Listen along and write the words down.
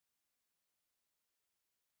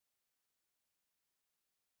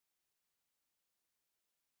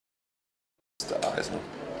Scheißen.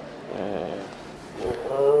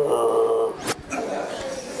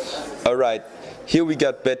 Alright, here we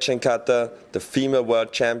got Bechenkata, the female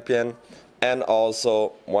world champion, and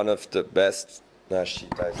also one of the best. Nah, shit,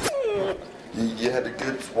 you had a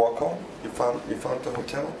good walk home? You found the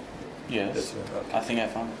hotel? Yes. Okay. I think I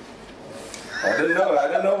found it. I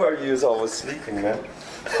don't know where you was always sleeping, man.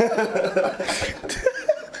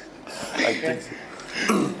 I think so.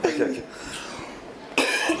 Okay.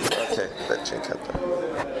 Okay, Bechenkata.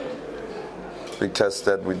 Because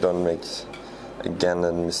that we don't make again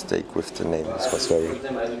a mistake with the name. This was very.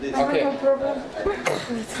 Okay. No problem.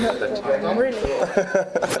 It's not that time. Really.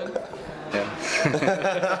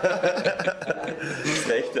 Das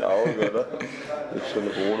rechte Auge, oder? Ist schon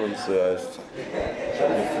rot und so heißt.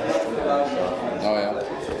 Oh ja.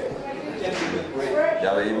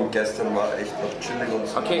 Ja, aber eben gestern war echt noch chillig und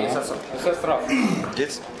so. Okay, ist das so? Ist das drauf?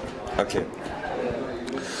 Geht's? Okay.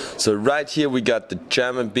 So right here we got the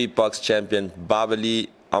German beatbox champion Babeli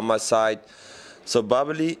on my side. So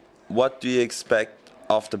Babeli, what do you expect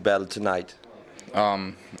of the battle tonight?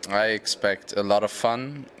 I expect a lot of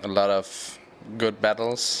fun, a lot of good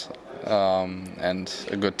battles, and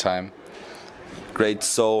a good time. Great.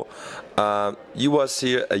 So you was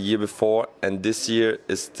here a year before, and this year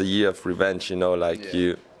is the year of revenge. You know, like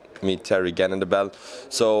you meet Terry again in the battle.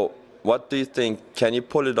 So what do you think? Can you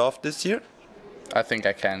pull it off this year? I think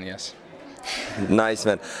I can, yes. Nice,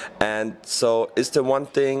 man. And so is there one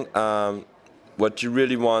thing what you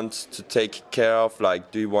really want to take care of?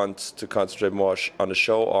 Like, do you want to concentrate more on the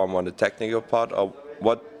show or on the technical part, or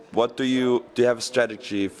what do you have a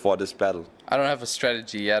strategy for this battle? I don't have a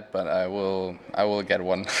strategy yet, but I will get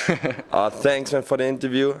one. Thanks, man, for the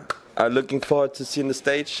interview. I'm looking forward to seeing the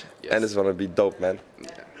stage, and it's gonna be dope, man.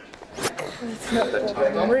 It's not that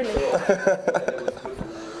time. Really.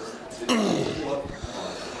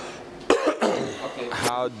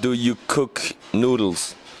 How do you cook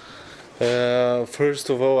noodles? First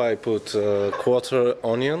of all, I put quarter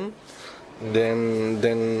onion,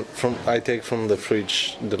 then I take from the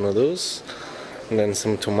fridge the noodles, and then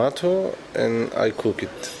some tomato, and I cook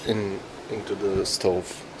it into the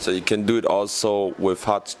stove. So you can do it also with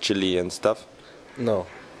hot chili and stuff? No.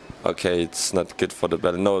 Okay, it's not good for the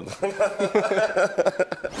battle. No.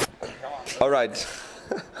 All right.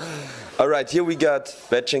 All right, here we got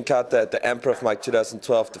Bechenkata, the Emperor of Mike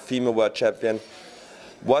 2012, the female world champion.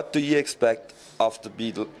 What do you expect of the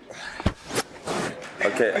battle?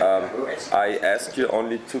 Okay, I asked you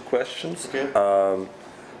only 2 questions. Okay.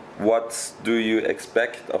 What do you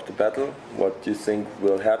expect of the battle? What do you think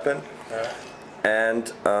will happen?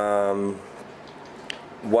 And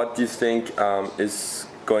what do you think is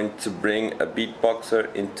going to bring a beatboxer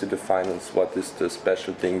into the finals? What is the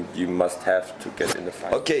special thing you must have to get in the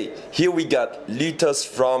final? Okay, here we got Litos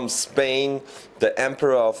from Spain, the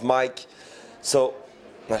Emperor of Mike. So,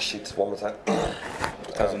 shit, one more time.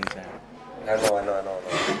 I know.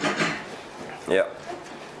 Yeah.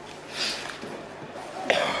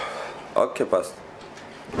 Okay, passt.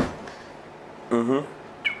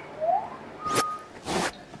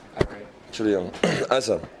 Entschuldigung.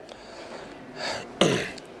 Also.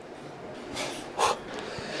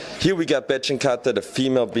 Here we got Bechenkata, the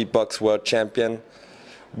female beatbox world champion.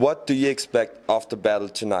 What do you expect of the battle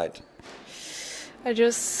tonight? I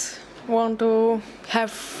just want to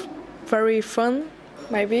have very fun,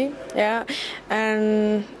 maybe, yeah.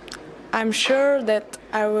 And I'm sure that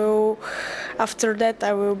I will, after that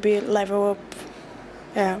I will be level up.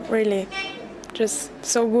 Yeah, really. Just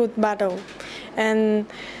so good battle. And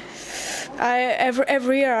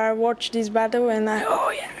every year I watch this battle and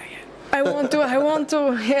I want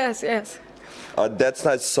to, yes. That's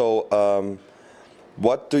nice. So,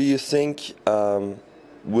 what do you think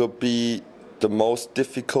will be the most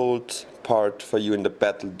difficult part for you in the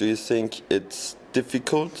battle? Do you think it's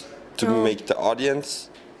difficult to make the audience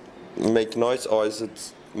make noise, or is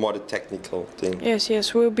it more the technical thing?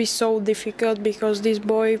 Yes, will be so difficult because this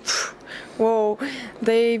boy, whoa,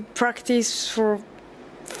 they practice for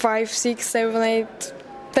 5, 6, 7, 8,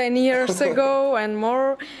 10 years ago and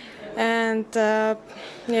more. And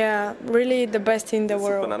yeah, really the best in the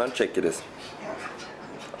world. Super, dann check das.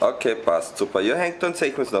 Okay, passt, super. Ja, hängt dann,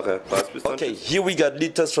 sehen wir es nachher. Passt, bis dann. Okay, here we got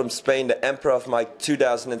Litos from Spain, the Emperor of Mike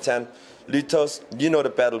 2010. Litos, you know the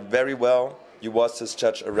battle very well. You was his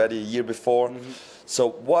judge already a year before. So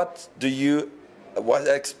what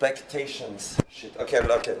expectations? Shit, okay,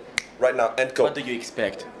 right now, and go. What do you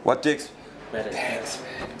expect? What do you expect?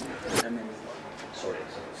 Sorry.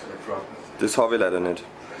 Das habe ich leider nicht.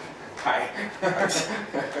 Hi.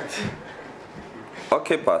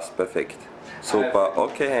 Okay, passt, perfekt. Super,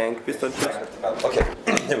 okay Hank, bis dann, tschüss. Okay,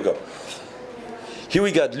 here we go. Here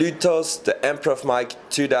we got Lutos, the Emperor of Mike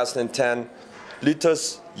 2010.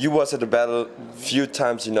 Lutos, you was at the battle few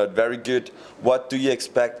times, you're not very good. What do you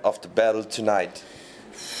expect of the battle tonight?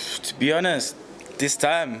 To be honest, this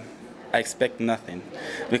time I expect nothing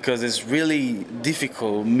because it's really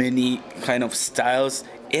difficult, many kind of styles.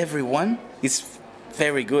 Everyone is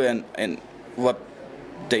very good and what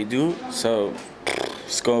they do, so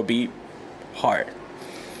it's gonna be hard.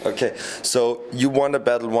 Okay, so you won a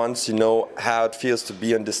battle once, you know how it feels to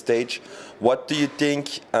be on the stage. What do you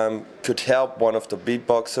think could help one of the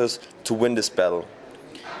beatboxers to win this battle?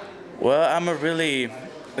 Well, I'm a really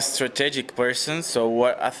strategic person, so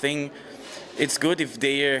what I think it's good if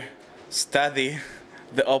they study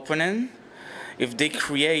the opponent, if they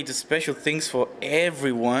create special things for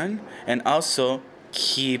everyone, and also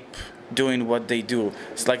keep doing what they do.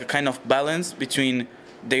 It's like a kind of balance between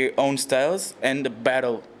their own styles and the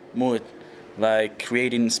battle mood, like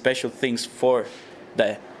creating special things for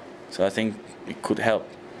that. So I think it could help.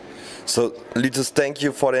 So, Lutos, thank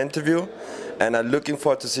you for the interview, and I'm looking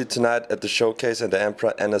forward to see you tonight at the showcase and the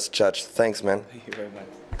Emperor and as judge. Thanks, man. Thank you very much.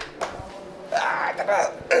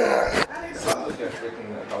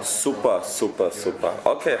 Super, super, super.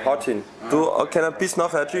 Okay, Hortin, du kan ein bisschen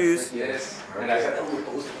nachher. Tschüss.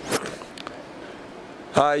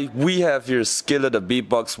 Hi, we have here Skiller, the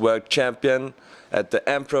beatbox world champion at the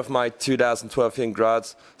Emperor of Mike 2012 here in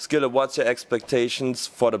Graz. Skiller, what's your expectations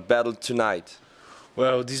for the battle tonight?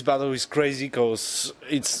 Well, this battle is crazy because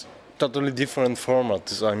it's totally different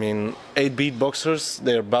format. I mean, 8 beatboxers,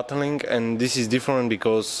 they're battling, and this is different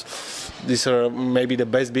because these are maybe the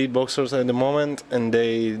best beatboxers at the moment, and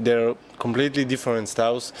they're completely different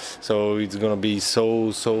styles. So it's gonna be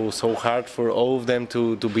so hard for all of them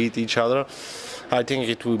to beat each other. I think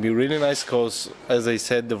it will be really nice because, as I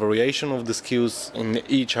said, the variation of the skills in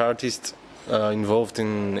each artist involved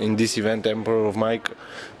in this event, Emperor of Mike,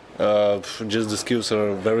 just the skills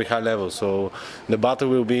are very high level. So the battle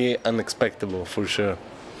will be unexpected for sure.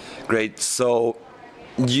 Great. So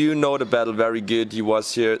you know the battle very good. You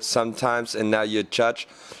was here sometimes, and now you're a judge.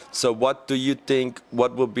 So what do you think?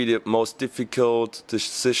 What will be the most difficult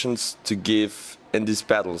decisions to give in these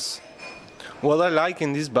battles? What I like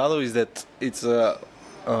in this battle is that it's a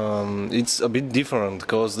bit different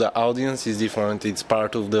because the audience is different. It's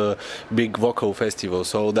part of the big vocal festival,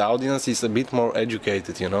 so the audience is a bit more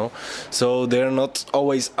educated, you know. So they're not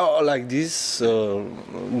always like this.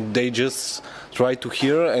 They just try to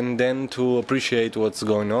hear and then to appreciate what's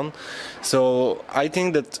going on. So I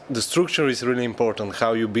think that the structure is really important.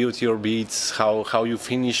 How you build your beats, how you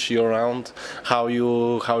finish your round, how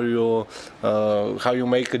you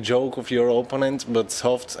make a joke of your opponent, but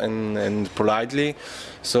soft and politely.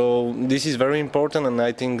 So this is very important, and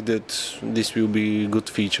I think that this will be a good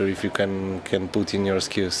feature if you can put in your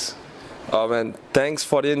skills. Oh man, thanks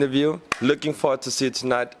for the interview. Looking forward to see you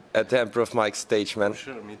tonight at the Emperor of Mike's stage, man.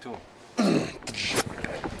 Sure, me too.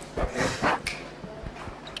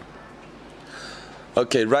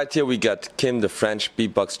 Okay, right here we got Kim, the French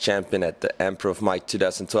beatbox champion at the Emperor of Mike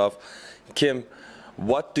 2012. Kim,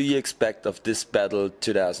 what do you expect of this battle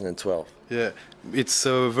 2012? Yeah, it's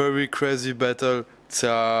a very crazy battle. It's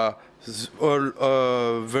all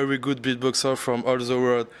very good beatboxers from all the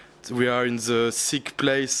world. We are in the 6th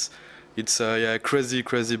place. It's a crazy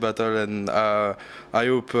battle, and I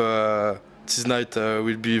hope this night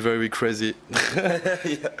will be very crazy.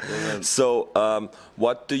 Yeah. So,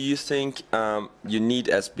 what do you think you need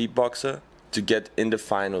as beatboxer to get in the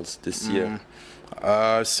finals this year?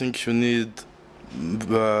 I think you need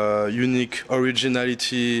unique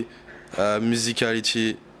originality,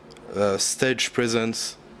 musicality, stage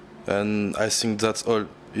presence, and I think that's all.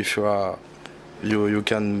 If you are, you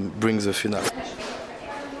can bring the final.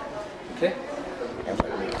 Okay.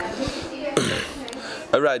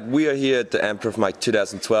 All right, we are here at the Emperor of Mike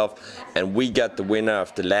 2012, and we got the winner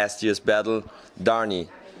of the last year's battle, Darny.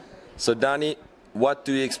 So, Darny, what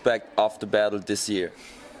do you expect of the battle this year?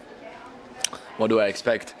 What do I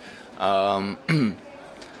expect? I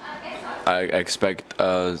expect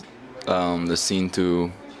the scene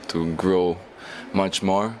to grow much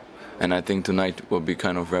more, and I think tonight will be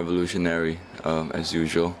kind of revolutionary as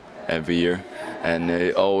usual every year, and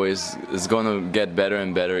it always is gonna get better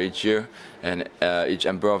and better each year, and each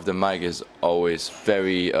Emperor of the Mic is always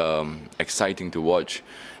very exciting to watch,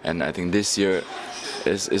 and I think this year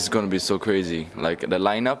is gonna be so crazy. Like the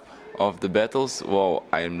lineup of the battles, well,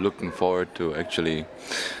 I am looking forward to actually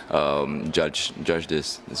judge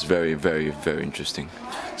this. It's very interesting.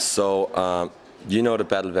 So you know the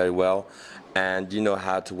battle very well, and you know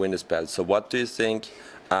how to win this battle. So what do you think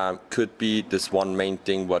could be this one main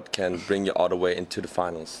thing what can bring you all the way into the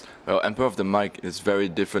finals? Well, Emperor of the Mic is very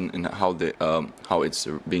different in how it's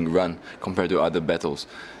being run compared to other battles.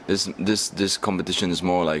 This competition is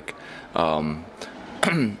more like,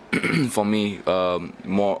 for me,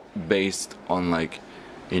 more based on, like,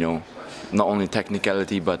 you know, not only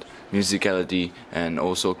technicality but musicality and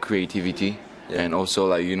also creativity. Yeah. And also,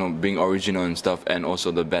 like, you know, being original and stuff, and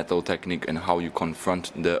also the battle technique and how you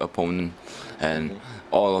confront the opponent, and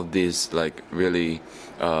all of this, like, really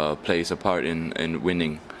plays a part in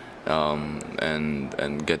winning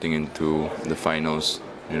and getting into the finals,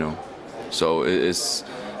 you know. So it's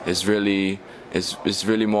really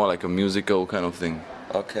more like a musical kind of thing.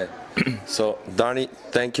 Okay. So, Darnie,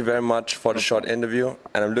 thank you very much for the short interview,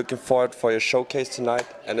 and I'm looking forward for your showcase tonight.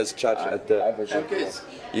 And as judge at the Showcase.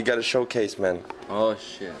 You got a showcase, man. Oh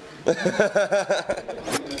shit.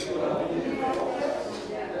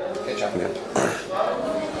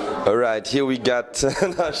 All right, here we got.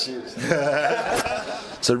 No, shoot.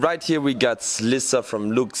 So right here we got Slissa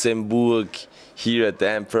from Luxembourg here at the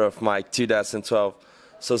Emperor of Mic 2012.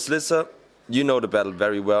 So Slissa, you know the battle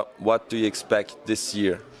very well. What do you expect this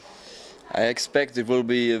year? I expect it will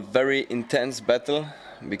be a very intense battle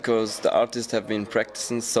because the artists have been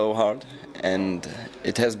practicing so hard, and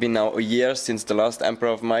it has been now a year since the last Emperor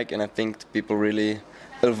of Mic, and I think people really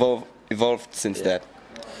evolved since that.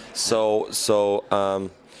 So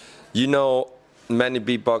you know, many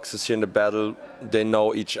beatboxers here in the battle, they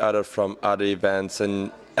know each other from other events,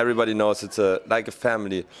 and everybody knows it's like a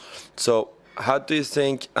family. So how do you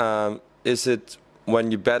think is it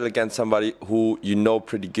when you battle against somebody who you know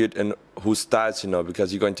pretty good and whose styles you know,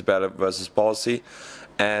 because you're going to battle versus Ballsy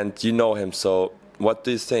and you know him, so what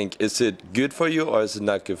do you think? Is it good for you or is it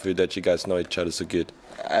not good for you that you guys know each other so good?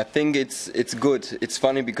 I think it's good. It's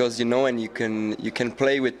funny because you know, and you can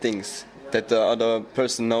play with things that the other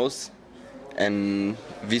person knows, and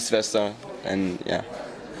vice versa, and yeah.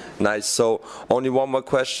 Nice. So only one more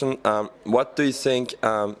question. What do you think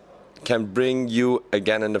can bring you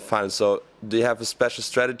again in the final? So do you have a special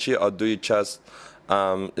strategy, or do you just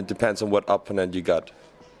it depends on what opponent you got?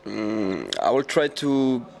 I will try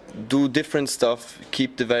to do different stuff,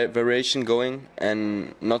 keep the variation going,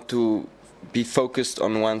 and not to be focused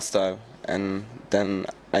on one style, and then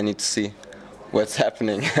I need to see what's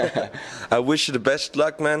happening. I wish you the best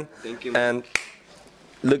luck, man. Thank you, man. And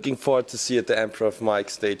looking forward to see you at the Emperor of Mic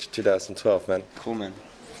stage 2012, man. Cool, man.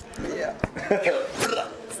 Yeah.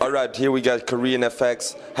 All right, here we got Korean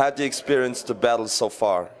FX. How do you experience the battle so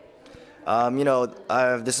far? You know,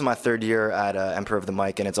 this is my third year at Emperor of the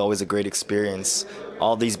Mic, and it's always a great experience.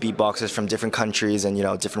 All these beatboxers from different countries and, you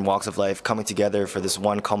know, different walks of life coming together for this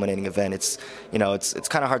one culminating event. It's, you know, it's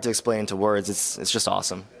kind of hard to explain into words. It's just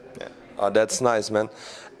awesome. Yeah. Oh, that's nice, man.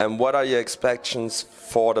 And what are your expectations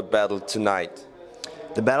for the battle tonight?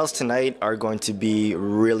 The battles tonight are going to be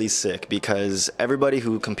really sick because everybody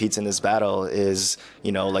who competes in this battle is,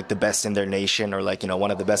 you know, like the best in their nation or, like, you know,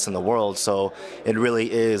 one of the best in the world. So it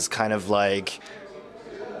really is kind of like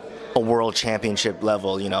a world championship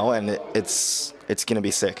level, you know, and it's going to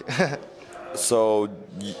be sick. So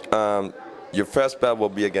your first battle will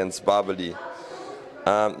be against Babali.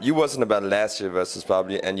 You was in the battle last year versus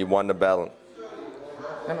Babali and you won the battle.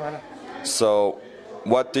 So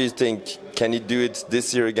what do you think? Can you do it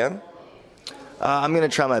this year again? I'm gonna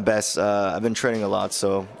try my best. I've been training a lot,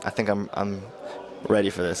 so I think I'm ready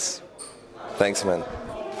for this. Thanks, man.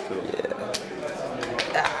 Cool. Yeah.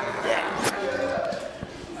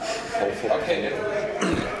 Okay.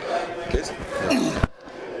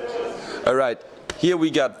 All right. Here we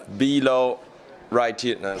got Bilo right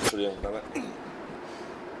here. No,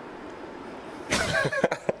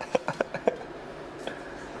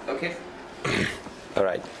 Okay. All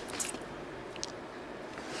right.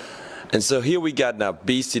 And so here we got now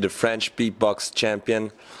Beastie, the French beatbox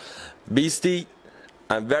champion. Beastie,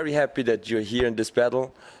 I'm very happy that you're here in this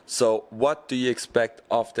battle. So what do you expect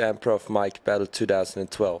of the Emperor of Mic Battle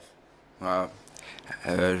 2012? Moi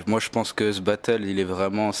je pense que ce battle, il est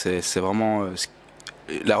vraiment, c'est vraiment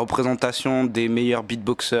la représentation des meilleurs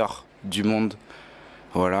beatboxers du monde.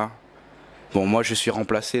 Voilà. Bon, moi je suis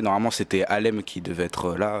remplacé, normalement c'était Alem qui devait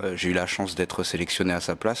être là, j'ai eu la chance d'être sélectionné à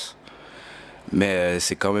sa place. Mais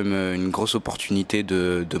c'est quand même une grosse opportunité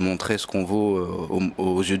de montrer ce qu'on vaut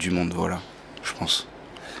aux yeux du monde, voilà, je pense.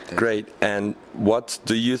 Great, and what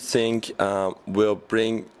do you think will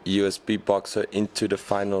bring you as beatboxer into the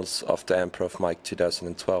finals of the Emperor of Mic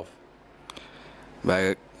 2012?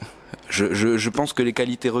 Bah, je pense que les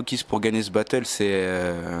qualités requises pour gagner ce battle,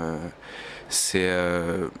 c'est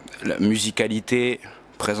la musicalité,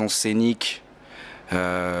 présence scénique,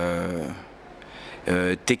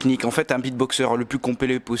 technique. En fait, un beatboxer le plus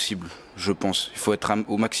complet possible, je pense. Il faut être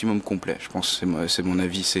au maximum complet, je pense. C'est mon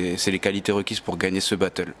avis. C'est les qualités requises pour gagner ce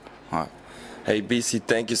battle. Ouais. Hey BC,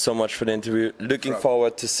 thank you so much for the interview. Looking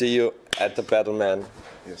forward to see you at the battle, man.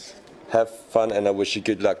 Yes. Have fun and I wish you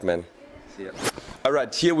good luck, man. See ya. All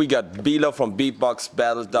right, here we got Bilo from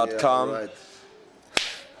beatboxbattle.com. Yeah, right.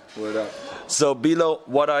 Word up. So Bilo,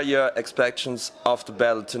 what are your expectations of the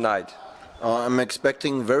battle tonight? I'm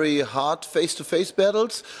expecting very hard face-to-face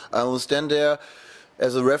battles. I will stand there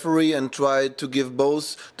as a referee and try to give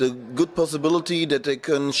both the good possibility that they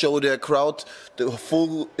can show their crowd the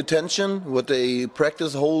full attention, what they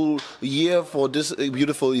practice whole year for this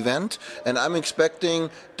beautiful event. And I'm expecting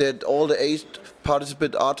that all the 8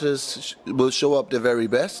 participant artists will show up their very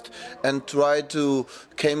best and try to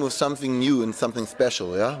come with something new and something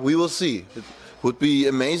special. Yeah, we will see. It would be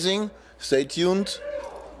amazing. Stay tuned.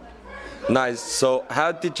 Nice. So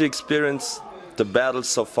how did you experience the battle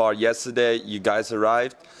so far? Yesterday you guys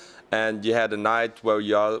arrived and you had a night where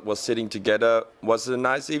you all was sitting together. Was it a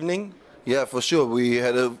nice evening? Yeah, for sure. We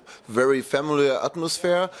had a very familiar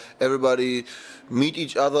atmosphere. Everybody meet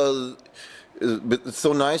each other. It's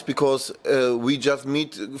so nice because we just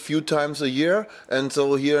meet a few times a year, and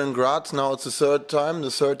so here in Graz now it's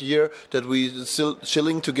the third year that we still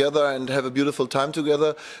chilling together and have a beautiful time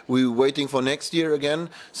together. We're waiting for next year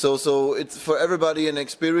again. So it's for everybody an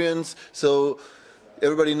experience. So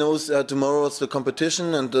everybody knows tomorrow it's the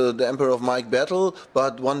competition and the Emperor of Mike battle,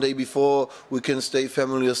 but one day before we can stay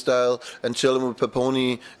familiar style and chilling with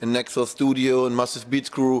Peponi in Nexus Studio and Massive Beats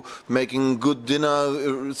crew, making good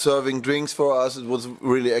dinner, serving drinks for us. It was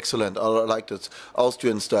really excellent. I liked it.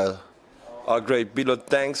 Austrian style. Oh, great. Bilo,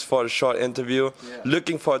 thanks for the short interview. Yeah.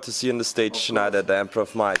 Looking forward to see you on the stage tonight at the Emperor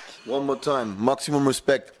of Mike. One more time. Maximum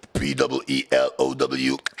respect.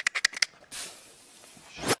 P-double-E-L-O-W.